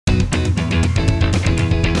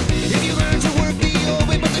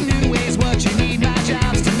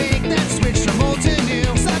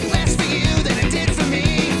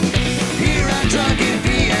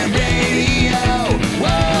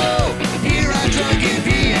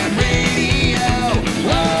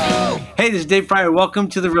Hey, this is Dave Pryor. Welcome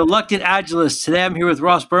to the Reluctant Agilist. Today I'm here with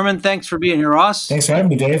Ross Beurmann. Thanks for being here, Ross. Thanks for having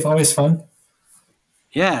me, Dave. Always fun.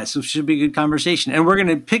 Yeah, so it should be a good conversation. And we're going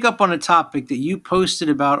to pick up on a topic that you posted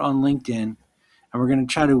about on LinkedIn, and we're going to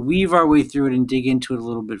try to weave our way through it and dig into it a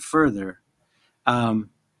little bit further. And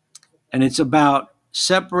it's about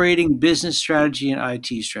separating business strategy and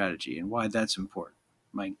IT strategy and why that's important.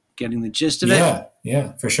 Am I getting the gist of it?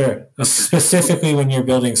 Yeah, for sure. Specifically when you're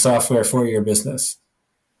building software for your business.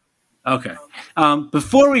 Okay.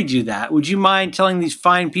 Before we do that, would you mind telling these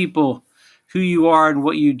fine people who you are and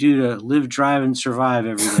what you do to live, drive, and survive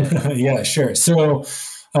every day? Yeah, sure. So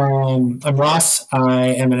I'm Ross. I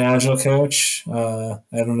am an Agile coach. I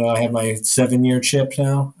don't know. I have my 7-year chip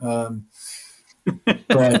now.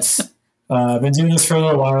 But I've been doing this for a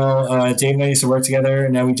little while. Dave and I used to work together,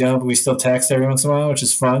 and now we don't, but we still text every once in a while, which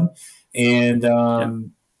is fun. And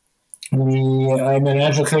I'm an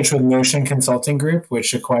Agile coach with Motion Consulting Group,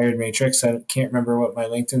 which acquired Matrix. I can't remember what my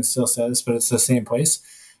LinkedIn still says, but it's the same place.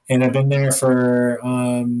 And I've been there for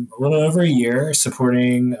a little over a year,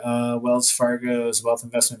 supporting Wells Fargo's Wealth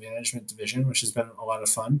Investment Management division, which has been a lot of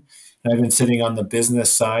fun. And I've been sitting on the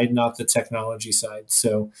business side, not the technology side.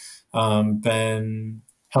 So been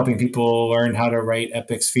helping people learn how to write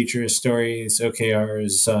epics, features, stories,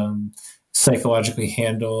 OKRs, psychologically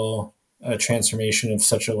handle a transformation of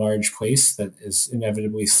such a large place that is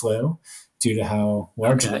inevitably slow due to how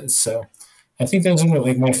large it is. So I think those are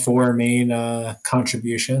like my 4 main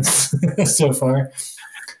contributions so far.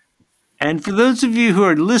 And for those of you who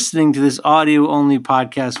are listening to this audio only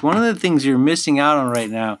podcast, one of the things you're missing out on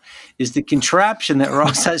right now is the contraption that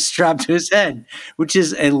Ross has strapped to his head, which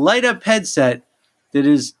is a light up headset that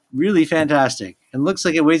is really fantastic and looks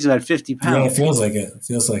like it weighs about 50 pounds. Yeah, it feels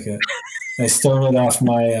like it. I stole it off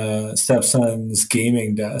my stepson's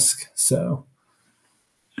gaming desk. So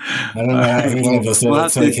I don't know how he handles it.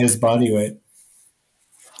 It's like his body weight.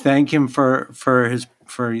 Thank him for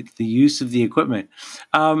the use of the equipment.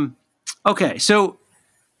 Okay, so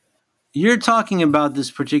you're talking about this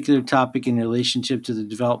particular topic in relationship to the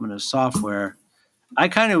development of software. I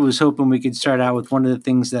kind of was hoping we could start out with one of the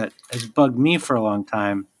things that has bugged me for a long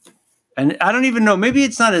time. And I don't even know, maybe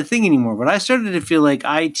it's not a thing anymore, but I started to feel like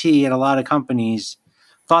IT at a lot of companies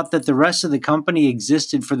thought that the rest of the company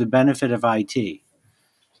existed for the benefit of IT.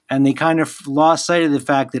 And they kind of lost sight of the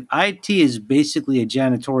fact that IT is basically a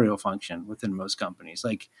janitorial function within most companies.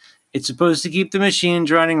 Like, it's supposed to keep the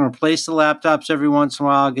machines running, replace the laptops every once in a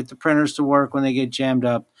while, get the printers to work when they get jammed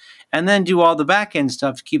up, and then do all the back end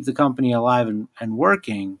stuff to keep the company alive and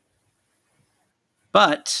working.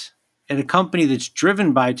 But at a company that's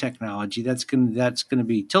driven by technology, that's going to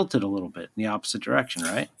be tilted a little bit in the opposite direction,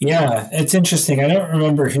 right? Yeah, it's interesting. I don't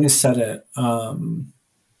remember who said it. And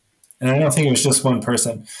I don't think it was just one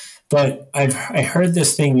person, but I heard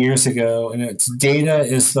this thing years ago, and it's data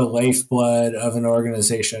is the lifeblood of an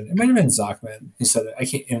organization. It might have been Zachman who said it. I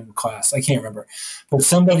can't in class. I can't remember, but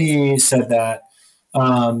somebody said that,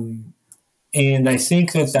 and I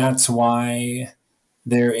think that that's why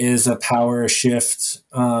there is a power shift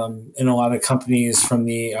in a lot of companies from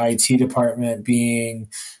the IT department being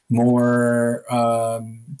more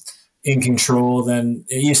in control than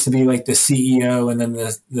it used to be, like the CEO and then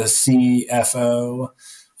the CFO.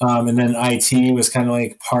 And then IT was kind of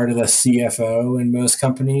like part of the CFO in most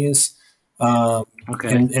companies.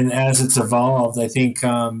 And as it's evolved, I think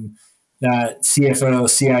that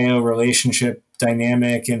CFO, CIO relationship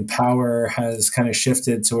dynamic and power has kind of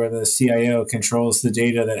shifted to where the CIO controls the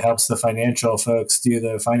data that helps the financial folks do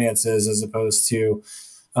the finances, as opposed to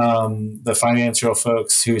the financial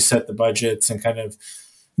folks who set the budgets and kind of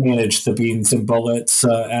manage the beans and bullets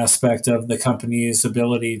aspect of the company's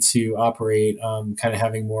ability to operate, kind of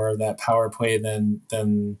having more of that power play than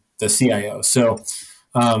the CIO. So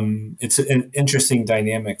it's an interesting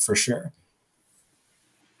dynamic for sure.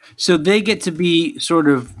 So they get to be sort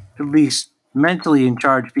of at least mentally in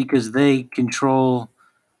charge because they control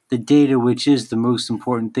the data, which is the most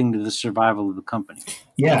important thing to the survival of the company.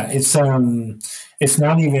 Yeah, it's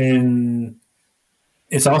not even.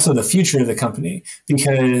 It's also the future of the company,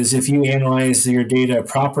 because if you analyze your data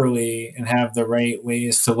properly and have the right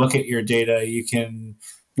ways to look at your data, you can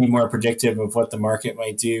be more predictive of what the market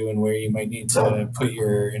might do and where you might need to put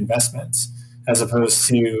your investments, as opposed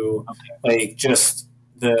to like just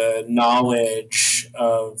the knowledge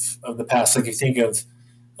of the past. Like, you think of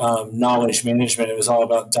knowledge management, it was all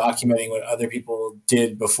about documenting what other people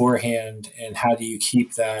did beforehand and how do you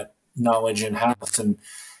keep that knowledge in house. And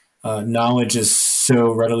knowledge is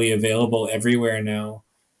so readily available everywhere now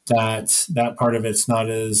that part of it's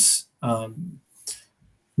not as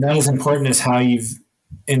important as how you've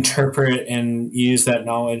interpret and use that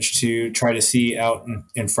knowledge to try to see out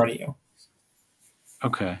in front of you.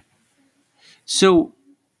 Okay. So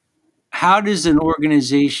how does an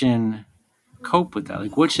organization cope with that?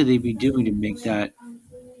 Like, what should they be doing to make that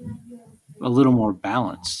a little more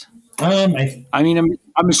balanced? I mean,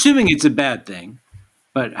 I'm assuming it's a bad thing,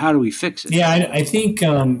 but how do we fix it? Yeah, I think,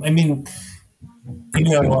 I mean,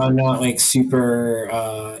 I'm not like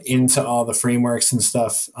super into all the frameworks and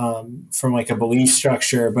stuff from like a belief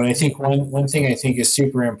structure, but I think one thing I think is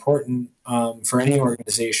super important for any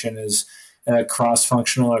organization is a cross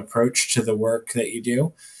functional approach to the work that you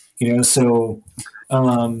do. So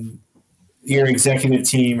um, your executive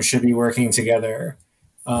team should be working together.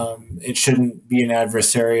 It shouldn't be an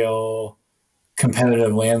adversarial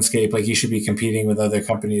competitive landscape. Like you should be competing with other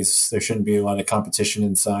companies. There shouldn't be a lot of competition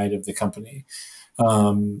inside of the company.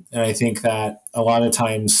 And I think that a lot of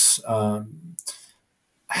times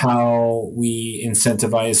how we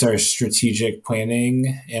incentivize our strategic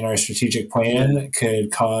planning and our strategic plan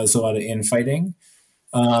could cause a lot of infighting,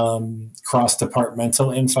 cross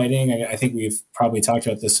departmental infighting. I think we've probably talked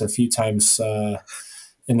about this a few times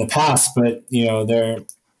in the past, but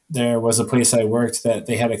there was a place I worked that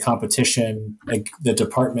they had a competition, like the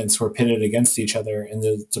departments were pitted against each other and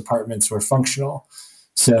the departments were functional.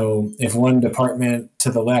 So if one department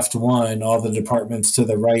to the left won, all the departments to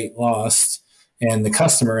the right lost, and the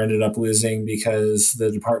customer ended up losing because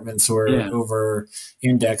the departments were Yeah, over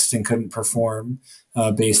indexed and couldn't perform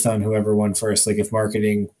based on whoever won first. Like if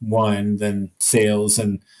marketing won, then sales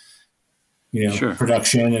and sure.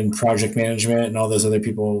 production and project management and all those other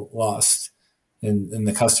people lost, and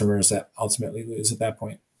the customers that ultimately lose at that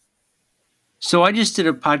point. So I just did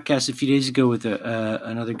a podcast a few days ago with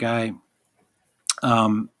another guy,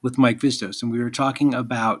 with Mike Vistos, and we were talking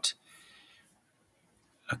about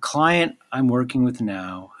a client I'm working with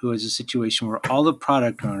now who has a situation where all the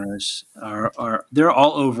product owners are they're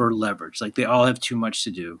all over leveraged, like they all have too much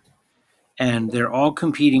to do, and they're all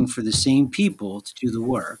competing for the same people to do the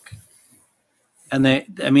work. And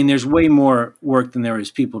I mean, there's way more work than there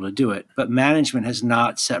is people to do it, but management has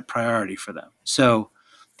not set priority for them. So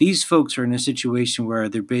these folks are in a situation where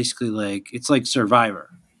they're basically like, it's like Survivor,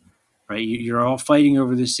 right? You're all fighting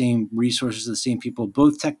over the same resources, the same people,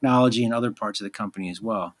 both technology and other parts of the company as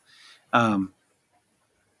well. Um,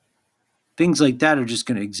 Things like that are just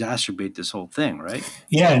going to exacerbate this whole thing, right?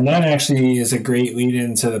 Yeah, and that actually is a great lead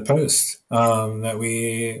into the post that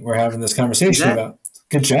we were having this Is conversation that? about.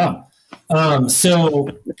 Good job. So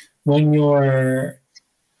when your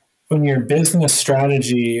when your business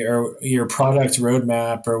strategy or your product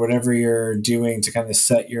roadmap or whatever you're doing to kind of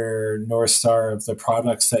set your north star of the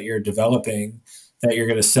products that you're developing that you're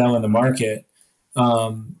going to sell in the market,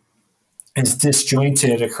 um, is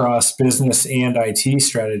disjointed across business and IT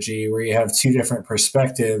strategy, where you have two different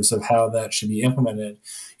perspectives of how that should be implemented,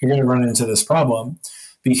 you're going to run into this problem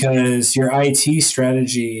because your IT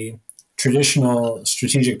strategy, traditional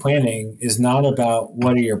strategic planning, is not about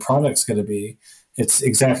what are your products going to be. It's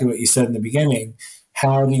exactly what you said in the beginning.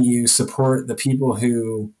 How do you support the people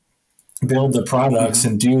who build the products Mm-hmm.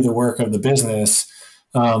 and do the work of the business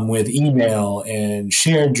with email and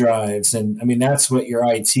shared drives? And I mean, that's what your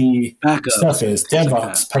IT stuff Backups and is: things like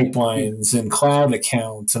that. DevOps pipelines and cloud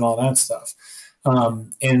accounts and all that stuff.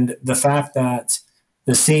 And the fact that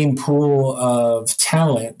the same pool of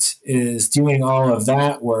talent is doing all of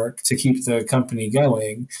that work to keep the company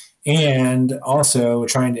going and also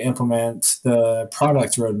trying to implement the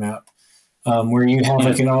product roadmap, where you have Yeah,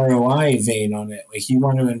 like an ROI vein on it. Like you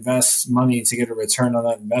want to invest money to get a return on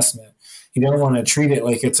that investment. You don't want to treat it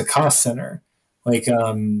like it's a cost center. Like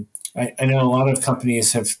I know a lot of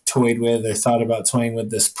companies have toyed with or thought about toying with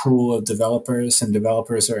this pool of developers, and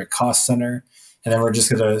developers are a cost center. And then we're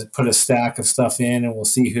just going to put a stack of stuff in, and we'll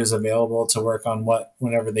see who's available to work on what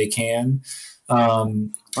whenever they can.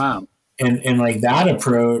 Um, wow. and like that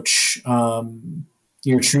approach,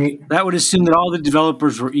 you're treat That would assume that all the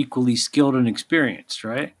developers were equally skilled and experienced,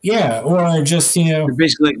 right? yeah, or just They're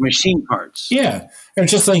basically like machine parts. yeah, or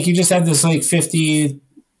just like you just have this like 50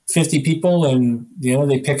 people, and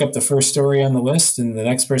they pick up the first story on the list and the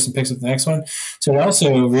next person picks up the next one. So it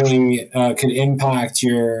also really could impact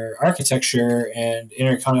your architecture and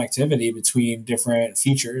interconnectivity between different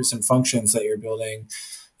features and functions that you're building,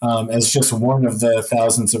 as just one of the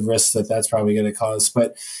thousands of risks that that's probably going to cause.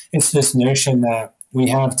 But it's this notion that we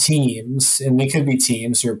have teams, and they could be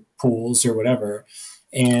teams or pools or whatever,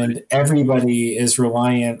 Right. and everybody is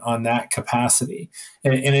reliant on that capacity.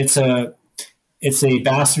 And it's a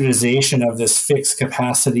bastardization of this fixed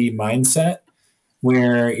capacity mindset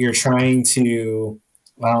where you're trying to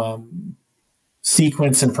um,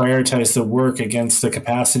 sequence and prioritize the work against the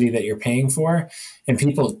capacity that you're paying for. And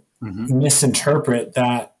people Mm-hmm. misinterpret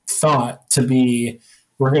that thought to be,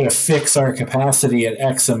 we're going to fix our capacity at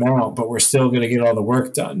X amount, but we're still going to get all the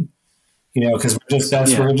work done. Because we're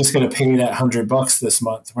just going to pay that $100 this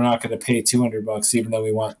month. We're not going to pay $200, even though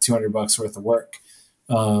we want $200 worth of work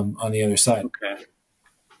on the other side. Okay.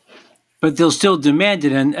 But they'll still demand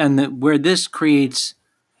it, and where this creates,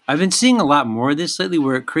 I've been seeing a lot more of this lately,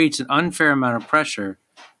 where it creates an unfair amount of pressure.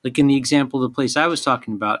 Like in the example of the place I was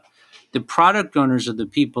talking about, the product owners are the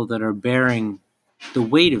people that are bearing the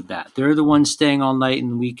weight of that. They're the ones staying all night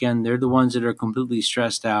and the weekend. They're the ones that are completely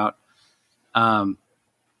stressed out. And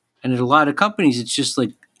in a lot of companies, it's just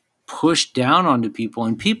like pushed down onto people,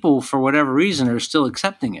 and people, for whatever reason, are still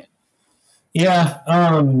accepting it. Yeah.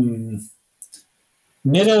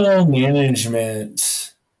 Middle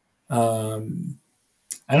management. I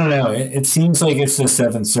don't know. It seems like it's the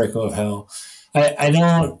seventh circle of hell. I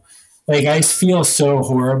don't like. I feel so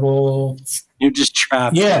horrible. You're just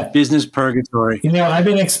trapped. Yeah. Business purgatory. I've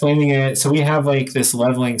been explaining it. So we have like this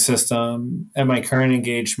leveling system at my current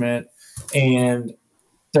engagement, and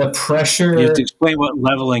the pressure. You have to explain what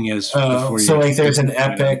leveling is before you. So like there's an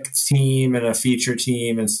epic team and a feature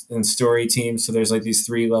team and story team. So there's like these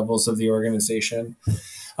 3 levels of the organization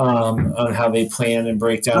on how they plan and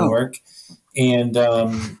break down work. And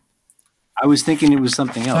I was thinking it was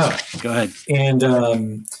something else. Go ahead.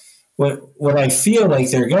 And what I feel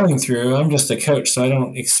like they're going through, I'm just a coach, so I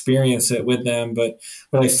don't experience it with them, but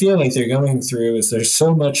what I feel like they're going through is there's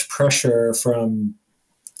so much pressure from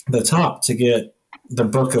the top to get the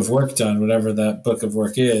book of work done, whatever that book of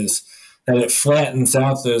work is, that it flattens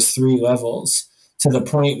out those 3 levels to the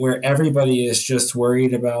point where everybody is just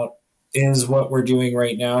worried about, is what we're doing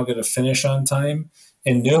right now going to finish on time?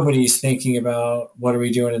 And nobody's thinking about, what are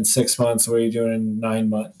we doing in 6 months? What are we doing in 9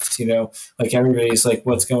 months? Like everybody's like,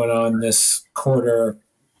 what's going on this quarter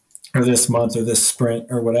or this month or this sprint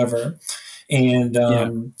or whatever.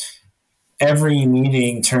 And every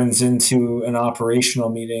meeting turns into an operational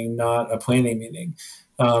meeting, not a planning meeting,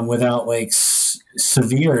 without like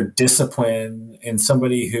severe discipline and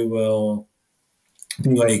somebody who will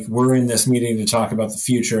be like, we're in this meeting to talk about the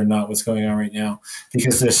future and not what's going on right now,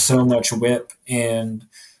 because there's so much whip, and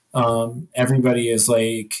everybody is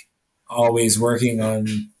like always working on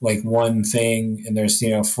like one thing, and there's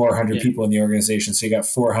 400 people in the organization, so you got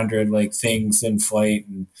 400 like things in flight,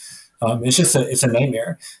 and it's a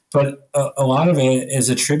nightmare. But a lot of it is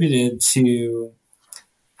attributed to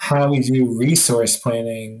how we do resource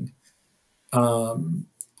planning, and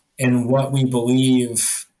what we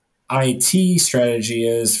believe IT strategy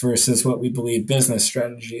is versus what we believe business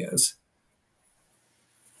strategy is.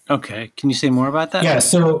 Okay. Can you say more about that? Yeah.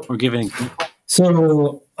 So, or give an example?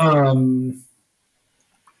 So,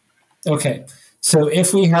 okay. So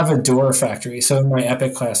if we have a door factory, so in my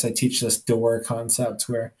Epic class, I teach this door concept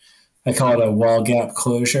where I call it a wall gap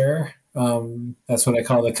closure. That's what I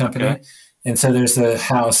call the company. Okay. And so there's a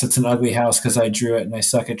house. It's an ugly house because I drew it and I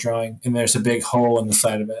suck at drawing. And there's a big hole in the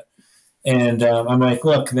side of it. And I'm like,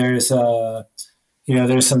 look, there's some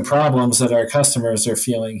problems that our customers are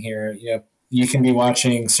feeling here. You can be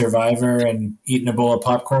watching Survivor and eating a bowl of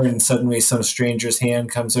popcorn, and suddenly some stranger's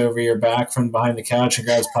hand comes over your back from behind the couch and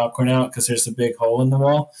grabs popcorn out because there's a big hole in the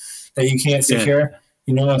wall that you can't secure.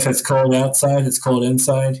 If it's cold outside, it's cold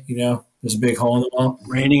inside. There's a big hole in the wall.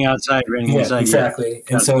 Raining outside, raining inside. Exactly.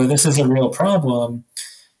 And so this is a real problem.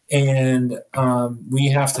 And we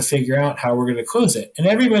have to figure out how we're going to close it. And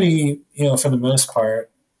everybody, for the most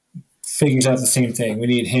part, figures out the same thing. We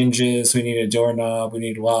need hinges. We need a doorknob. We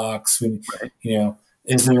need locks.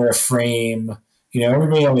 Is there a frame?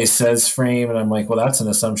 Everybody always says frame, and I'm like, well, that's an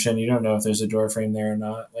assumption. You don't know if there's a door frame there or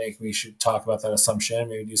not. Like, we should talk about that assumption.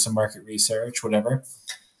 Maybe do some market research, whatever.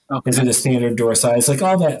 Okay. Is it a standard door size? Like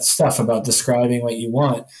all that stuff about describing what you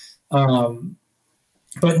want.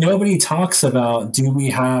 But nobody talks about, do we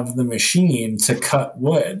have the machine to cut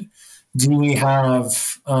wood? Do we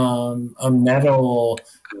have a metallurgy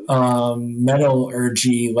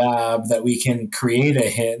lab that we can create a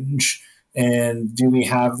hinge? And do we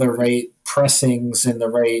have the right pressings and the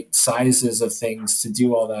right sizes of things to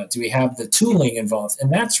do all that? Do we have the tooling involved?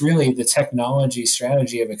 And that's really the technology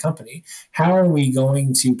strategy of a company. How are we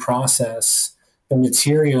going to process the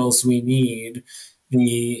materials we need?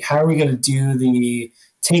 How are we going to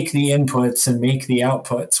take the inputs and make the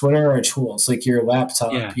outputs? What are our tools? Like your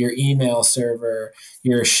laptop, your email server,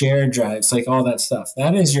 your shared drives, like all that stuff.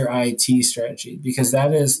 That is your IT strategy, because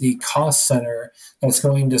that is the cost center that's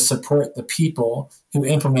going to support the people who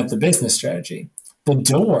implement the business strategy. The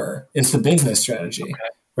door is the business strategy,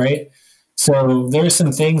 right? So there's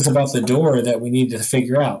some things about the door that we need to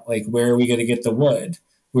figure out, like where are we going to get the wood,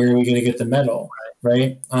 where are we going to get the metal,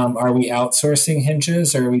 right? Are we outsourcing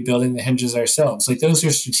hinges or are we building the hinges ourselves? Like those are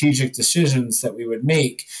strategic decisions that we would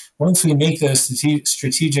make. Once we make those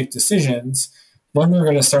strategic decisions, then we're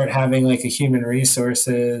going to start having like a human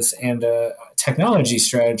resources and a technology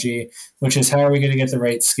strategy, which is how are we going to get the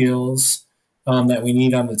right skills that we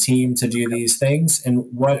need on the team to do these things, and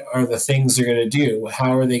what are the things they're going to do?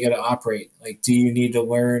 How are they going to operate? Like, do you need to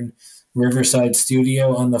learn Riverside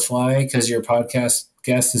Studio on the fly because your podcast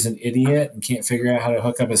guest is an idiot and can't figure out how to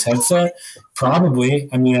hook up his headset? Probably.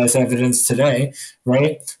 I mean, as evidence today,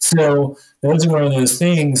 right? So those are one of those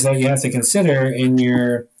things that you have to consider in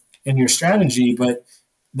your strategy, but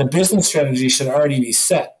the business strategy should already be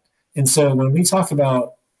set. And so when we talk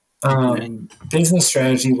about business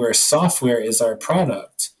strategy where software is our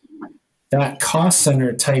product, that cost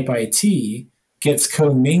center type IT gets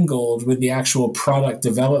commingled with the actual product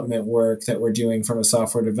development work that we're doing from a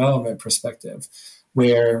software development perspective.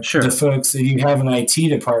 Where the Sure. folks, if you have an IT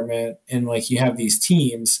department and like you have these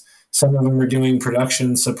teams, some of them are doing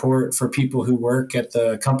production support for people who work at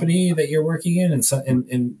the company that you're working in, and so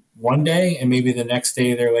in one day, and maybe the next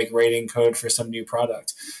day they're like writing code for some new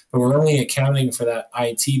product. But we're only accounting for that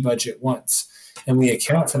IT budget once, and we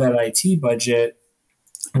account for that IT budget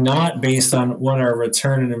not based on what our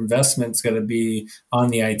return on investment is going to be on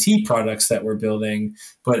the IT products that we're building,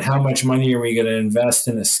 but how much money are we going to invest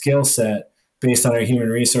in a skill set based on our human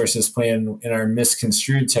resources plan in our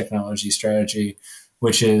misconstrued technology strategy,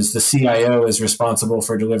 which is the CIO is responsible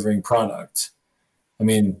for delivering product. I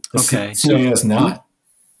mean, the Okay. So CIO is not.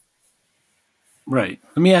 right.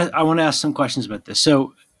 Let me. I want to ask some questions about this.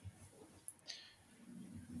 So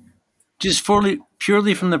just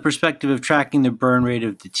purely from the perspective of tracking the burn rate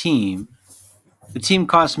of the team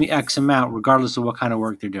costs me X amount regardless of what kind of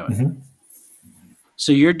work they're doing. Mm-hmm.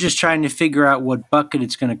 So you're just trying to figure out what bucket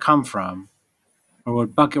it's going to come from or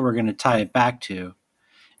what bucket we're going to tie it back to.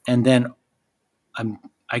 And then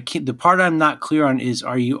I can't, the part I'm not clear on is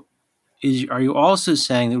are you also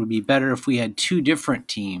saying that it would be better if we had two different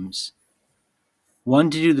teams,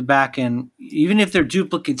 one to do the back end, even if they're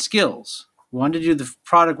duplicate skills, one to do the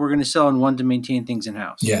product we're going to sell and one to maintain things in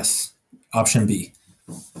house? Yes. Option B.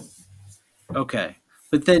 Okay.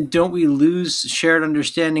 But then don't we lose shared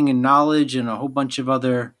understanding and knowledge and a whole bunch of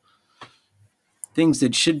other things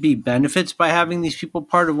that should be benefits by having these people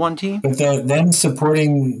part of one team? But them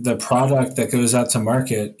supporting the product that goes out to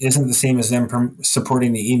market isn't the same as them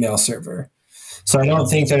supporting the email server. So I don't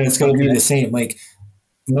think that it's going to be Okay. the same. Like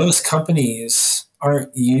most companies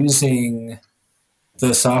aren't using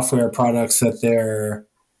the software products that they're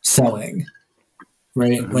selling,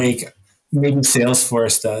 right? Mm-hmm. Like maybe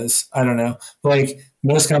Salesforce does. I don't know. Like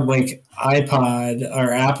most like iPod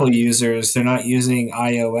or Apple users, they're not using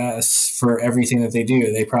iOS for everything that they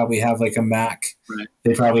do. They probably have like a Mac. Right.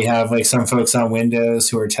 They probably have like some folks on Windows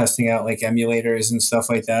who are testing out like emulators and stuff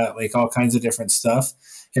like that, like all kinds of different stuff.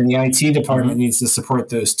 And the IT department Mm-hmm. needs to support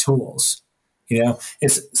those tools. You know,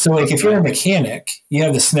 it's so like if you're a Right. mechanic, you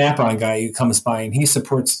have the Snap-on guy who comes by and he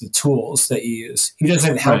supports the tools that you use. He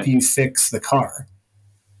doesn't help Right. you fix the car.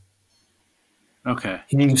 Okay.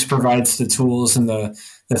 He provides the tools and the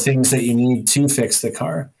things that you need to fix the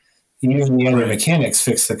car. You and the other Right. mechanics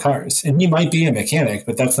fix the cars. And he might be a mechanic,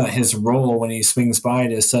 but that's not his role when he swings by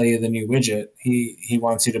to sell you the new widget. He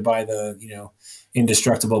wants you to buy the,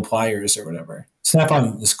 indestructible pliers or whatever.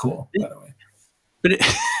 Snap-on is cool, by the way. But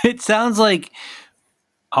it sounds like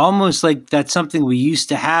almost like that's something we used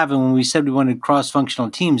to have. And when we said we wanted cross functional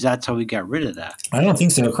teams, that's how we got rid of that. I don't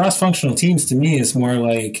think so. Cross-functional teams to me is more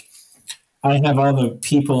like I have all the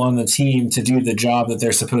people on the team to do the job that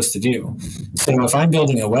they're supposed to do. So if I'm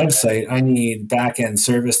building a website, I need back-end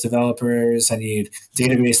service developers, I need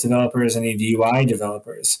database developers, I need UI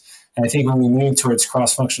developers. And I think when we moved towards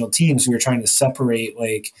cross-functional teams, we were trying to separate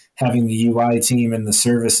like having the UI team and the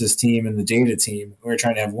services team and the data team. We were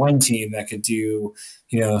trying to have one team that could do,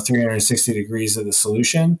 360 degrees of the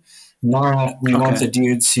solution. Not we want Okay. the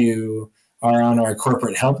dudes who are on our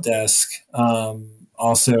corporate help desk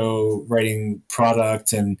also writing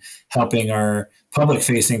product and helping our public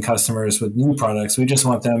facing customers with new products. We just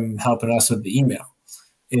want them helping us with the email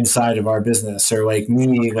inside of our business. Or like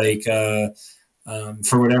me, like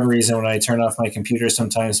for whatever reason, when I turn off my computer,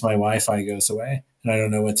 sometimes my Wi-Fi goes away and I don't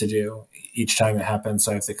know what to do. Each time it happens,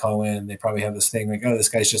 so I have to call in. They probably have this thing like, "Oh, this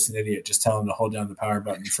guy's just an idiot. Just tell him to hold down the power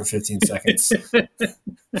button for 15 seconds." But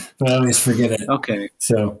I always forget it. Okay.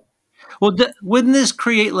 So Well, wouldn't this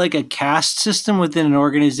create like a caste system within an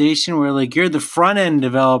organization where like you're the front end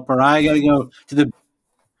developer, I got to go to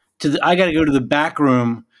the I got to go to the back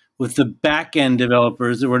room with the back end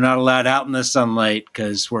developers that we're not allowed out in the sunlight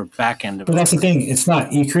because we're back end But that's developers. the thing. It's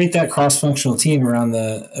not. You create that cross-functional team around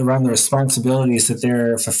the responsibilities that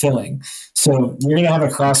they're fulfilling. So you're going to have a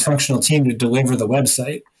Okay. cross-functional team to deliver the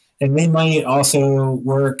website, and they might also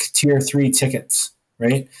work tier 3 tickets,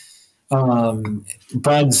 right?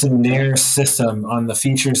 Bugs in their system on the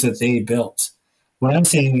features that they built. What I'm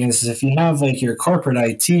saying is, if you have like your corporate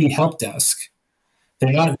IT help desk,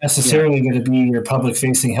 they're not Yeah. necessarily going to be your public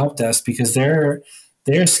facing help desk because their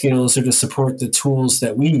skills are to support the tools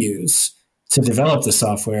that we use to develop the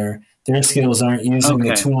software. Their skills aren't using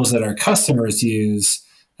the Okay. tools that our customers use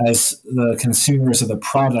as the consumers of the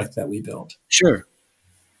product that we build. Sure.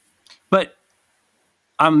 But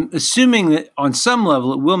I'm assuming that on some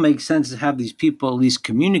level it will make sense to have these people at least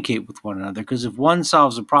communicate with one another because if one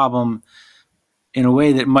solves a problem in a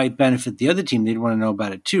way that might benefit the other team, they'd want to know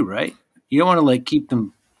about it too, right? You don't want to like keep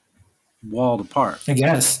them walled apart. I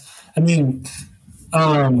guess. I mean,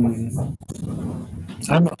 um,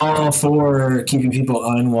 I'm all for keeping people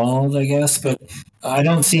unwalled, I guess, but I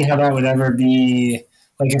don't see how that would ever be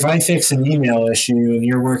like if I fix an email issue and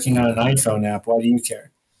you're working on an iPhone app, why do you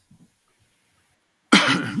care?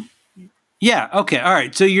 Yeah. Okay. All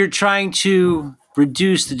right. So you're trying to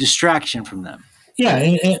reduce the distraction from them.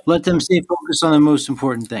 Yeah, Let them stay focused on the most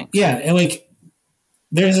important things. yeah, and like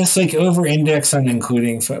there's this like over index on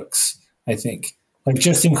including folks, I think. Like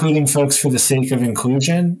just including folks for the sake of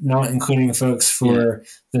inclusion, not including folks Yeah. for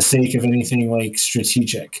the sake of anything like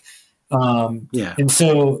strategic. Yeah. And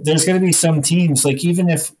so there's going to be some teams, like even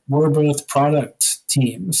if we're both product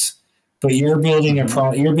teams, but Hmm. you're building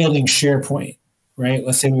SharePoint, right?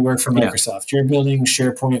 Let's say we work for Yeah. Microsoft. You're building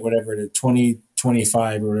SharePoint, whatever it is,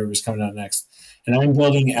 2025 or whatever's coming out next. And I'm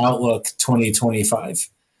building Outlook 2025.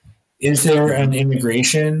 Is there an Hmm.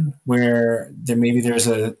 integration where maybe there's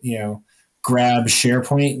a grab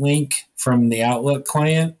SharePoint link from the Outlook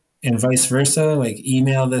client and vice versa, like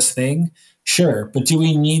email this thing? Sure, but do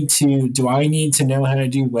I need to know how to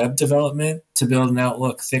do web development to build an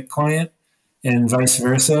Outlook thick client and vice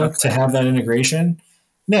versa to Okay. have that integration?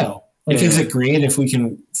 No. Yeah. Like, is Yeah. it great if we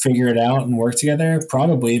can figure it out and work together?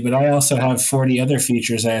 Probably, but I also have 40 other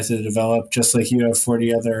features I have to develop, just like you have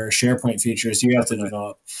 40 other SharePoint features you have to Right.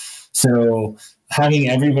 develop. So having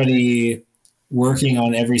everybody working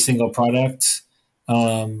on every single product,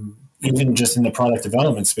 even just in the product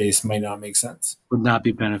development space, might not make sense. Would not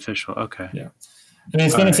be beneficial. Okay. Yeah. I mean,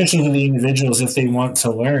 it's All right. beneficial to the individuals if they want to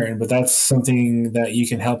learn, but that's something that you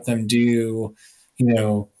can help them do, you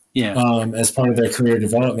know, Yeah. as part of their career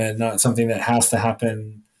development, not something that has to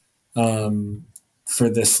happen for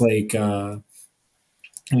this, like, you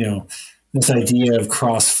know, this idea of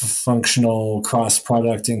cross functional, cross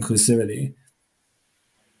product inclusivity.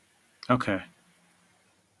 Okay.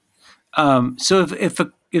 So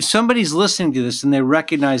if somebody's listening to this and they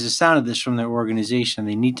recognize the sound of this from their organization,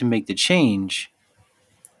 they need to make the change.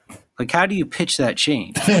 Like, how do you pitch that I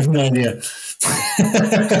change? have no idea.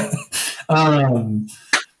 um,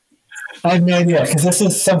 I have no idea because this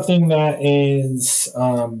is something that is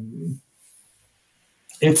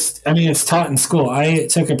it's I mean it's taught in school. I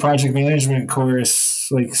took a project management course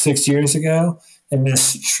like 6 years ago, and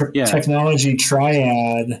this Yeah. technology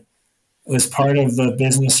triad was part of the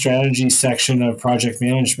business strategy section of project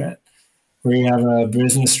management, where you have a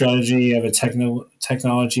business strategy, you have a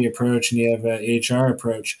technology approach, and you have a HR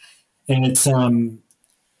approach, and it's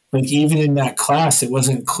like even in that class, it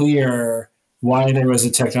wasn't clear why there was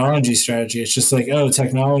a technology strategy. It's just like, oh,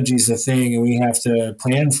 technology is a thing and we have to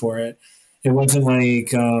plan for it. It wasn't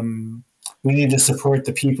like we need to support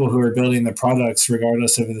the people who are building the products,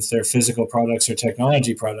 regardless of if they're physical products or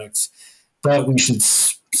technology products. But we should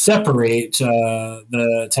separate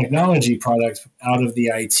the technology product out of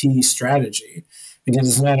the IT strategy because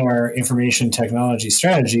it's not our information technology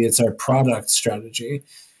strategy, it's our product strategy.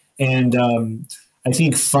 And I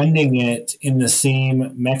think funding it in the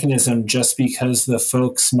same mechanism just because the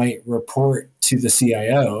folks might report to the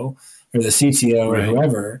CIO or the CTO or Right.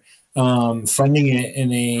 whoever, funding it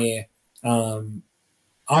in a um,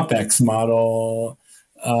 OPEX model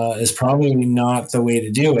is probably not the way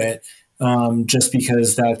to do it, just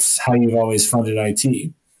because that's how you've always funded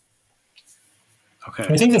IT. I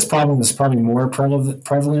Okay. think this problem is probably more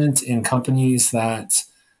prevalent in companies that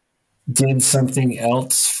did something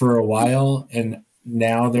else for a while and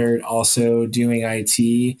now they're also doing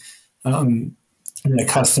IT um, in a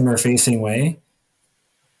customer facing way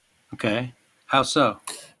Okay. How so?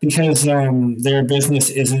 because their business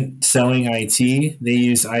isn't selling IT. They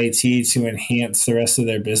use IT to enhance the rest of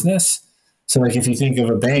their business. So, like if you think of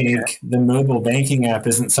a Okay. bank, the mobile banking app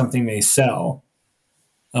isn't something they sell.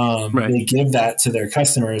 Right. They give that to their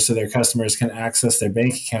customers so their customers can access their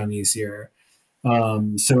bank account easier.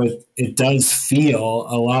 So it does feel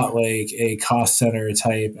a lot like a cost center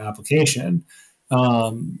type application.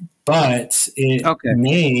 But it Okay.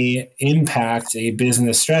 may impact a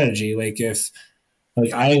business strategy. Like if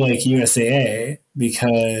like I like USAA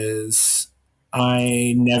because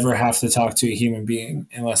I never have to talk to a human being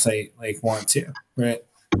unless I like want to, right?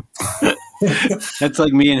 That's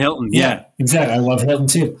like me and Hilton. Yeah. Yeah, exactly. I love Hilton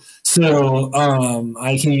too. So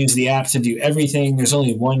I can use the app to do everything. There's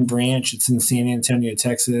only one branch. It's in San Antonio,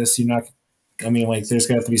 Texas. You're not. I mean, like, there's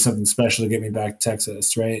got to be something special to get me back to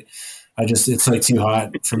Texas, right? It's like too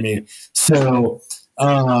hot for me. So,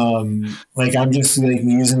 like, I'm just like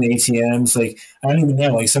using the ATMs. Like, I don't even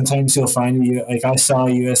know. Like, sometimes you'll find you. Like, I saw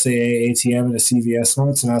a USAA ATM at a CVS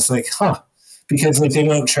once, and I was like, huh, because like they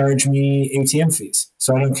don't charge me ATM fees,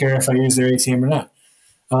 so I don't care if I use their ATM or not.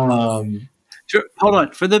 Um, Sure. Hold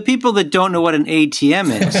on. For the people that don't know what an ATM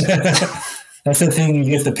is, that's the thing you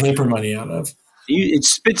get the paper money out of. it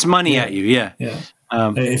spits money Yeah, at you. Yeah. yeah.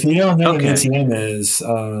 Um, If you don't know what an okay. ATM is,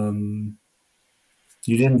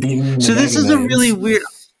 you didn't beat me in the So this Mega is a really Millions. weird.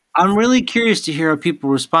 I'm really curious to hear how people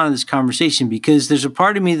respond to this conversation because there's a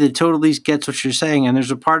part of me that totally gets what you're saying, and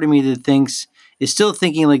there's a part of me that thinks is still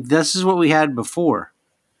thinking like this is what we had before.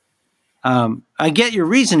 I get your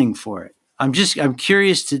reasoning for it. I'm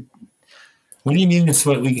curious to. What do you mean it's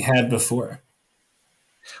what we had before?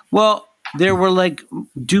 Well, there were like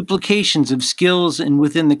duplications of skills and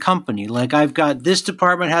within the company. Like I've got this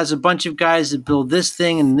department has a bunch of guys that build this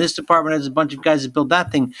thing, and this department has a bunch of guys that build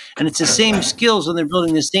that thing, and it's the same skills when they're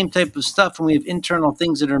building the same type of stuff. And we have internal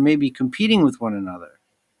things that are maybe competing with one another.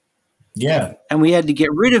 Yeah. And we had to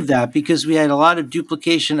get rid of that because we had a lot of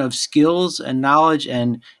duplication of skills and knowledge,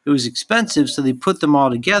 and it was expensive. So they put them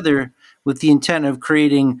all together with the intent of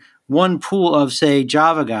creating one pool of, say,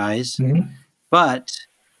 Java guys. Mm-hmm. But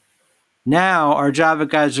now our Java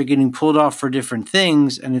guys are getting pulled off for different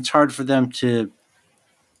things, and it's hard for them to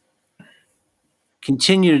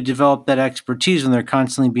continue to develop that expertise when they're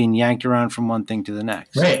constantly being yanked around from one thing to the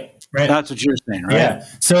next. Right. Right. That's what you're saying, right? Yeah.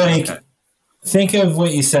 So Okay. like, think of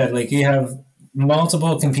what you said. Like you have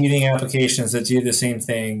multiple competing applications that do the same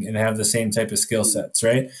thing and have the same type of skill sets,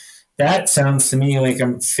 right? That sounds to me like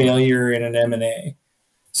a failure in an M&A.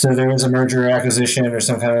 So there was a merger or acquisition or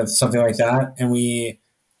some kind of something like that, and we,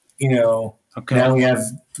 Okay. now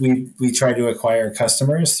we try to acquire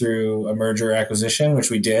customers through a merger or acquisition, which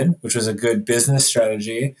we did, which was a good business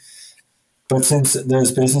strategy. But since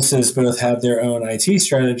those businesses both had their own IT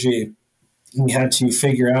strategy, we had to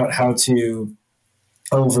figure out how to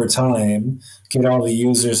over time get all the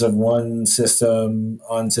users of one system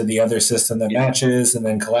onto the other system that Yeah. matches and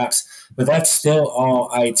then collapse. But that's still all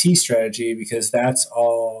IT strategy because that's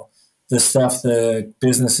all the stuff the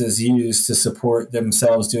businesses use to support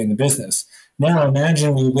themselves doing the business. Now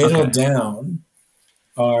imagine we whittled Okay. down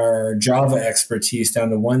our Java expertise down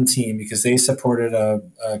to one team because they supported a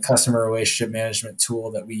customer relationship management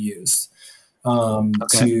tool that we used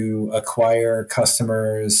Okay. to acquire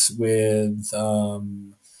customers with,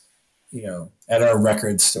 at our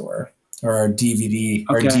record store or our Okay.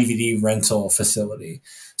 DVD rental facility.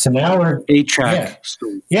 So now A track yeah,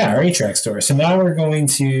 story. yeah, our A-Track store. So now we're going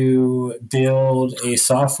to build a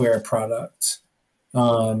software product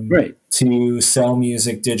Right. to sell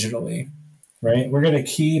music digitally. Right, we're going to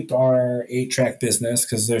keep our 8-track business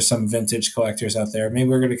because there's some vintage collectors out there. Maybe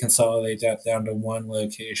we're going to consolidate that down to one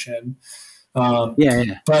location. Yeah. Yeah.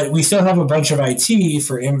 But we still have a bunch of IT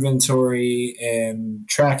for inventory and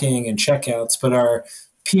tracking and checkouts, but our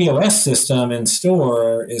POS system in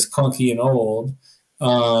store is clunky and old.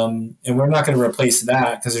 And we're not going to replace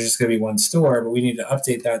that because there's just going to be one store, but we need to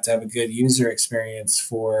update that to have a good user experience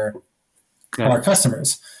for Okay. our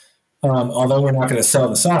customers. Although we're not going to sell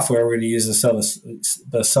the software, we're going to use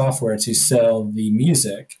the software to sell the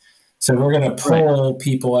music. So we're going to Right. pull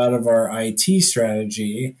people out of our IT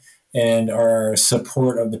strategy and our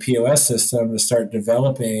support of the POS system to start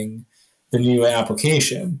developing the new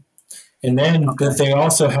application. And then, but Okay. they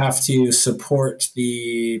also have to support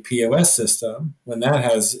the POS system when that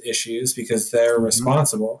has issues because they're Hmm.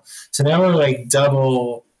 responsible. So now we're like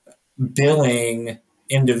double billing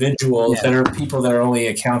individuals Yeah. that are people that are only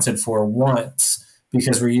accounted for once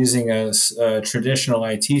because we're using a traditional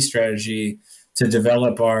IT strategy to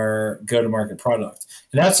develop our go to market product.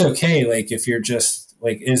 And that's okay. Like if you're just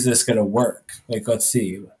like, is this going to work? Like, let's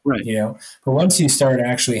see, Right. but once you start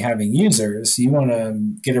actually having users, you want to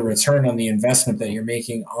get a return on the investment that you're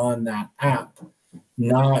making on that app,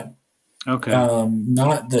 not Okay.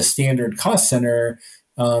 not the standard cost center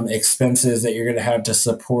expenses that you're going to have to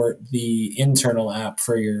support the internal app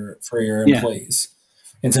for your Yeah. employees.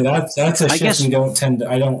 And so that's a I shift guess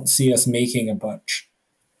I don't see us making a bunch.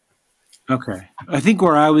 okay. I think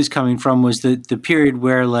where I was coming from was the period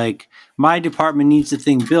where like my department needs the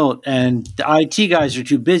thing built and the IT guys are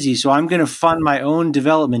too busy, so I'm going to fund my own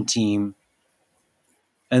development team,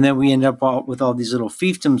 and then we end up with all these little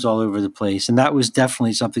fiefdoms all over the place, and that was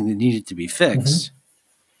definitely something that needed to be Mm-hmm. fixed.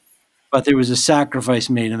 But there was a sacrifice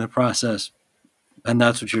made in the process, and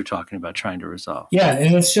that's what you're talking about trying to resolve. Yeah,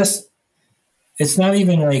 and it's not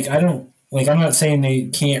even like I'm not saying they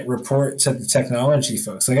can't report to the technology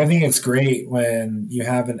folks. Like I think it's great when you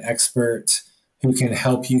have an expert who can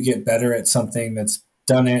help you get better at something that's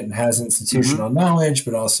done it and has Hmm. institutional knowledge,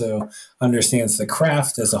 but also understands the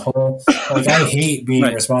craft as a whole. Like I hate being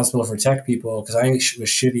Right. responsible for tech people because was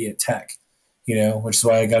shitty at tech, which is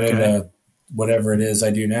why I got Okay. into whatever it is I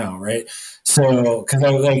do now, right? So, because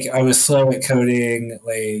I was slow at coding,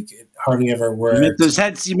 like it hardly ever You make worked. those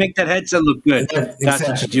heads. You make that headset look good. That's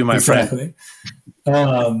what you do, Exactly, my friend.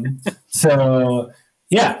 exactly. So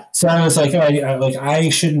yeah, so I was like, I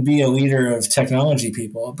shouldn't be a leader of technology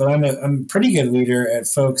people, but I'm a pretty good leader at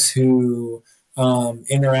folks who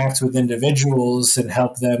interact with individuals and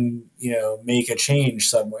help them, make a change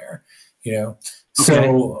somewhere, you know. Okay.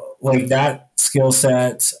 So like that skill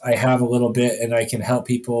set, I have a little bit, and I can help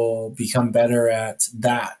people become better at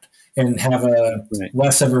that, and have a Right.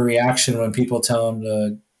 less of a reaction when people tell them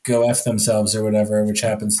to go f themselves or whatever, which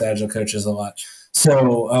happens to agile coaches a lot.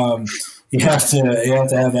 So you have to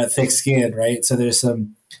have that thick skin, right? So there's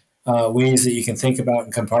some ways that you can think about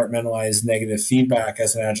and compartmentalize negative feedback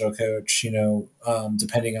as an agile coach.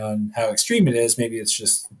 Depending on how extreme it is, maybe it's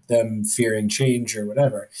just them fearing change or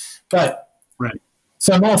whatever. But Right.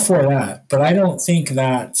 so I'm all for that, but I don't think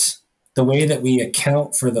that the way that we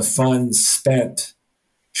account for the funds spent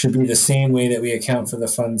should be the same way that we account for the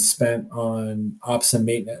funds spent on ops and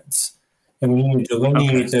maintenance. And we need to Okay.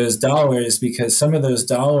 delineate those dollars because some of those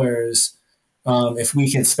dollars, if we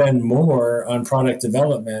can spend more on product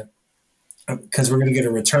development, because we're going to get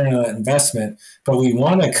a return on that investment, but we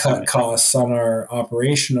want to cut Right. costs on our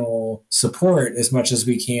operational support as much as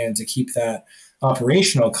we can to keep that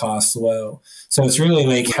operational cost low. So it's really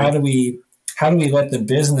like Right. how do we let the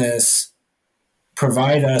business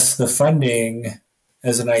provide us the funding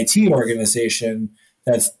as an IT organization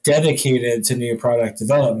that's dedicated to new product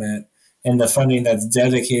development and the funding that's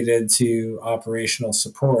dedicated to operational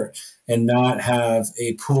support, and not have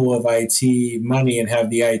a pool of IT money and have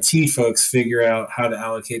the IT folks figure out how to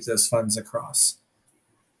allocate those funds across.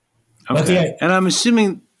 Let Okay. the And I'm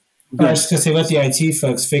assuming I was good. just going to say, let the IT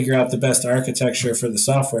folks figure out the best architecture for the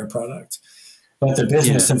software product. Let the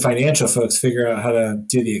business Yeah. and financial folks figure out how to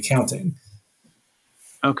do the accounting.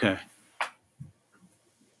 Okay.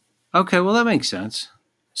 Okay. Well, that makes sense.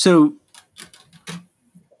 So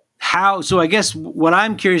so I guess what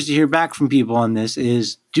I'm curious to hear back from people on this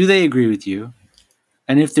is, do they agree with you?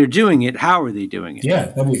 And if they're doing it, how are they doing it? Yeah,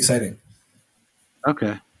 that'd be exciting.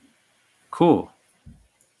 Okay. Cool.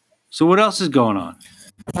 So what else is going on?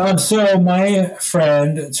 So my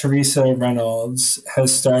friend Teresa Reynolds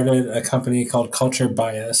has started a company called Culture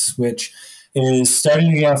Bias, which is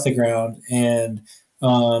starting to get off the ground, and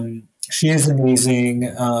she is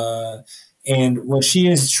amazing. And what she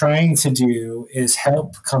is trying to do is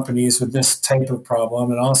help companies with this type of problem,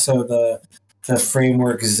 and also the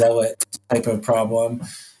framework zealot type of problem,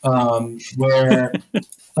 where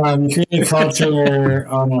you create a culture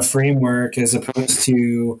on a framework as opposed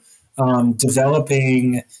to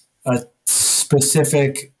developing a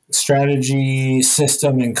specific strategy,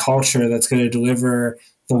 system, and culture that's going to deliver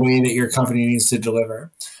the way that your company needs to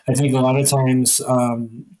deliver. I think a lot of times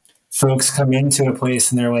folks come into a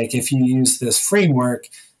place and they're like, if you use this framework,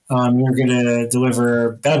 you're going to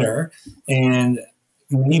deliver better. And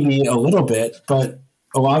maybe a little bit, but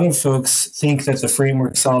a lot of folks think that the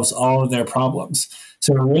framework solves all of their problems.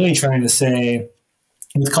 So we're really trying to say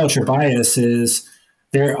with culture bias is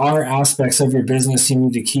there are aspects of your business you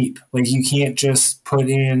need to keep. Like you can't just put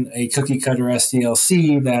in a cookie cutter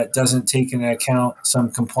SDLC that doesn't take into account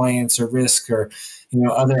some compliance or risk or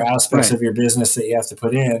other aspects Right. of your business that you have to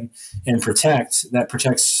put in and protect that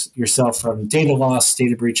protects yourself from data loss,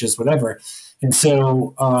 data breaches, whatever. And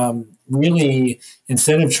so really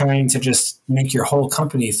instead of trying to just make your whole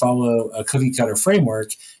company follow a cookie cutter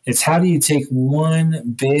framework, it's how do you take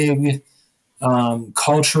one big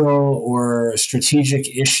cultural or strategic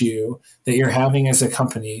issue that you're having as a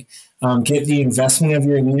company, get the investment of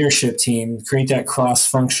your leadership team, create that cross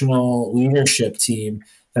functional leadership team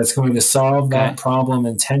that's going to solve that Okay. problem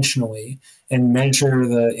intentionally and measure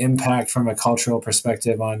the impact from a cultural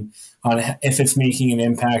perspective on if it's making an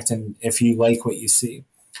impact and if you like what you see.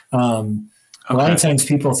 A lot of Okay. times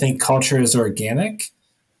people think culture is organic,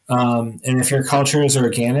 and if your culture is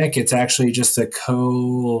organic, it's actually just a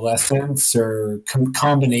coalescence or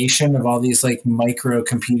combination of all these like micro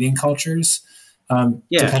competing cultures,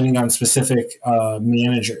 Yeah. depending on specific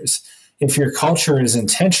managers. If your culture is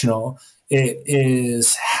intentional, it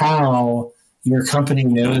is how your company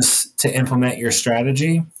knows to implement your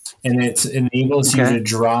strategy, and it enables you Okay. to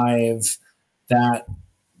drive that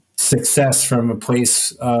success from a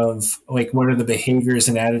place of like what are the behaviors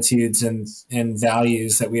and attitudes and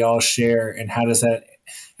values that we all share, and how does that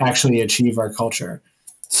actually achieve our culture.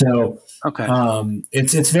 So Okay.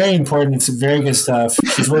 it's very important. It's very good stuff.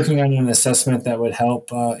 She's working on an assessment that would help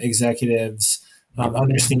executives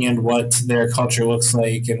understand what their culture looks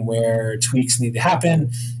like and where tweaks need to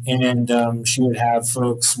happen. And she would have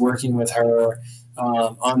folks working with her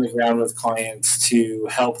on the ground with clients to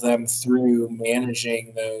help them through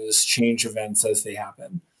managing those change events as they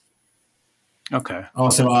happen. Okay.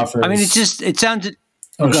 Also I mean, offers it sounds.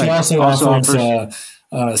 Oh, Oh, she good. also Also offers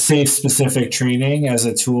offers. safe specific training as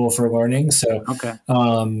a tool for learning. So Okay.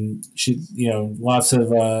 she, lots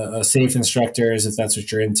of safe instructors if that's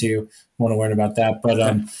what you're into, want to learn about that. But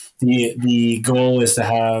Okay. the goal is to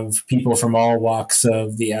have people from all walks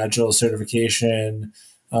of the Agile certification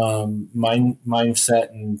mindset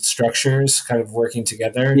and structures kind of working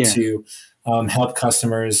together Yeah. to help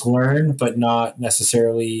customers learn, but not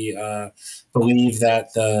necessarily believe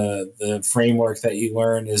that the framework that you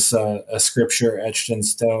learn is a scripture etched in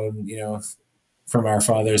stone, from our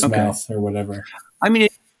Father's Okay. mouth or whatever. I mean,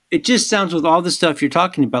 it just sounds with all the stuff you're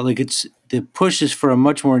talking about, like it's the push is for a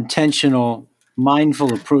much more intentional,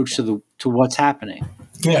 mindful approach to what's happening.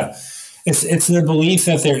 Yeah, it's the belief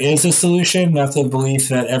that there is a solution, not the belief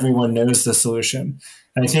that everyone knows the solution.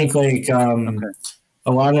 I think like Okay.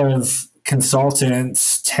 a lot of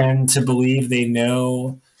consultants tend to believe they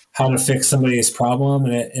know how to fix somebody's problem,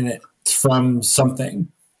 and it's from something,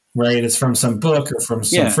 right? It's from some book or from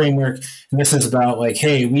some Yeah. framework. And this is about like,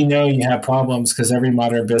 hey, we know you have problems because every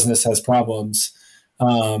modern business has problems.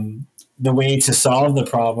 The way to solve the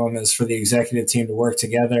problem is for the executive team to work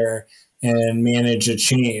together and manage a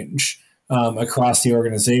change across the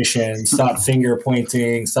organization, stop finger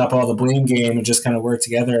pointing, stop all the blame game, and just kind of work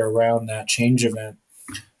together around that change event,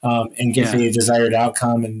 and get Yeah. the desired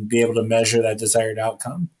outcome and be able to measure that desired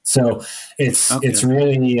outcome. So it's Okay.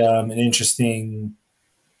 really an interesting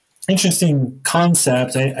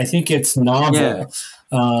concept. I think it's Yeah. novel,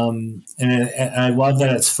 and I love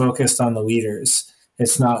that it's focused on the leaders.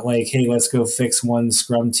 It's not like, hey, let's go fix one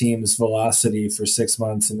Scrum team's velocity for 6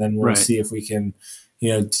 months and then we'll Right. see if we can,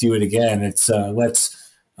 do it again. It's let's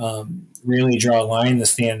really draw a line in the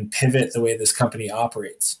sand, pivot the way this company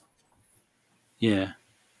operates. Yeah.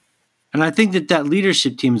 And I think that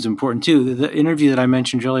leadership team is important too. The interview that I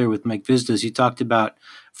mentioned earlier with Mike Vizdas, he talked about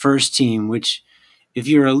first team, which if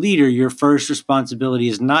you're a leader, your first responsibility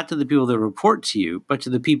is not to the people that report to you, but to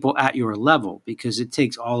the people at your level, because it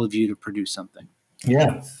takes all of you to produce something.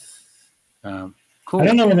 Yeah. Um, I don't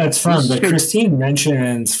cool. know where that's Well, from, this is but great. Christine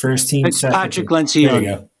mentions first team, It's second Patrick team. There you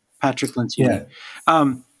Lencioni. go. Patrick Lencioni. Yeah.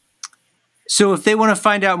 Um, so if they want to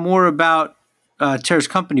find out more about Terra's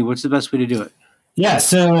company, what's the best way to do it? Yeah,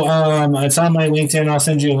 so it's on my LinkedIn. I'll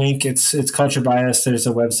send you a link. It's Culture Bias. There's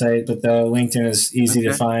a website, but the LinkedIn is easy to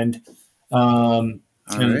Okay. find. Um,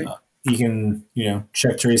 All and right. you can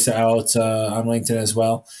check Teresa out on LinkedIn as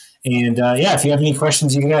well. And yeah, if you have any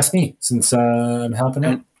questions, you can ask me since I'm helping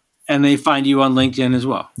out. And they find you on LinkedIn as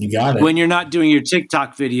well. You got it. When you're not doing your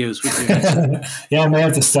TikTok videos with your headset. Yeah, I might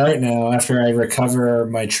have to start now after I recover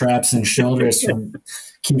my traps and shoulders from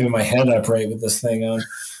keeping my head upright with this thing on.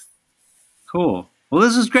 Cool. Well,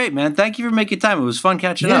 this is great, man. Thank you for making time. It was fun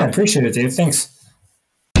catching Yeah, I up. appreciate it, Dave. Thanks.